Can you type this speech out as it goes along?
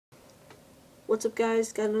What's up,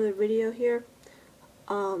 guys? Got another video here.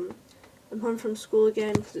 I'm home from school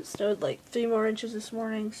again because it snowed like 3 more inches this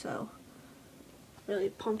morning, so really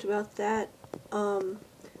pumped about that. But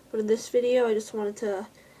in this video I just wanted to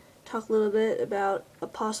talk a little bit about a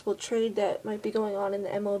possible trade that might be going on in the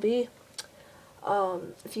MLB.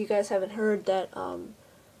 If you guys haven't heard that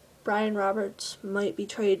Brian Roberts might be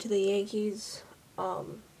traded to the Yankees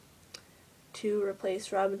to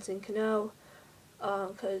replace Robinson Cano,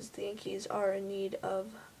 because the Yankees are in need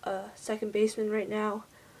of a second baseman right now.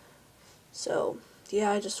 So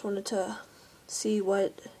yeah, I just wanted to see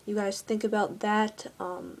what you guys think about that.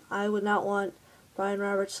 I would not want Brian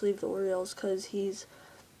Roberts to leave the Orioles because he's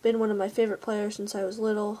been one of my favorite players since I was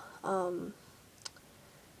little,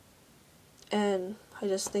 and I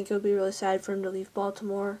just think it would be really sad for him to leave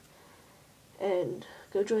Baltimore and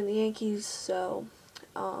go join the Yankees. So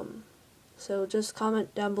just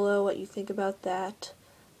comment down below what you think about that.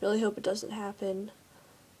 Really hope it doesn't happen,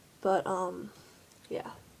 but yeah.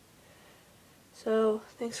 So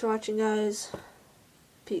thanks for watching, guys.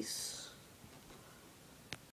 Peace.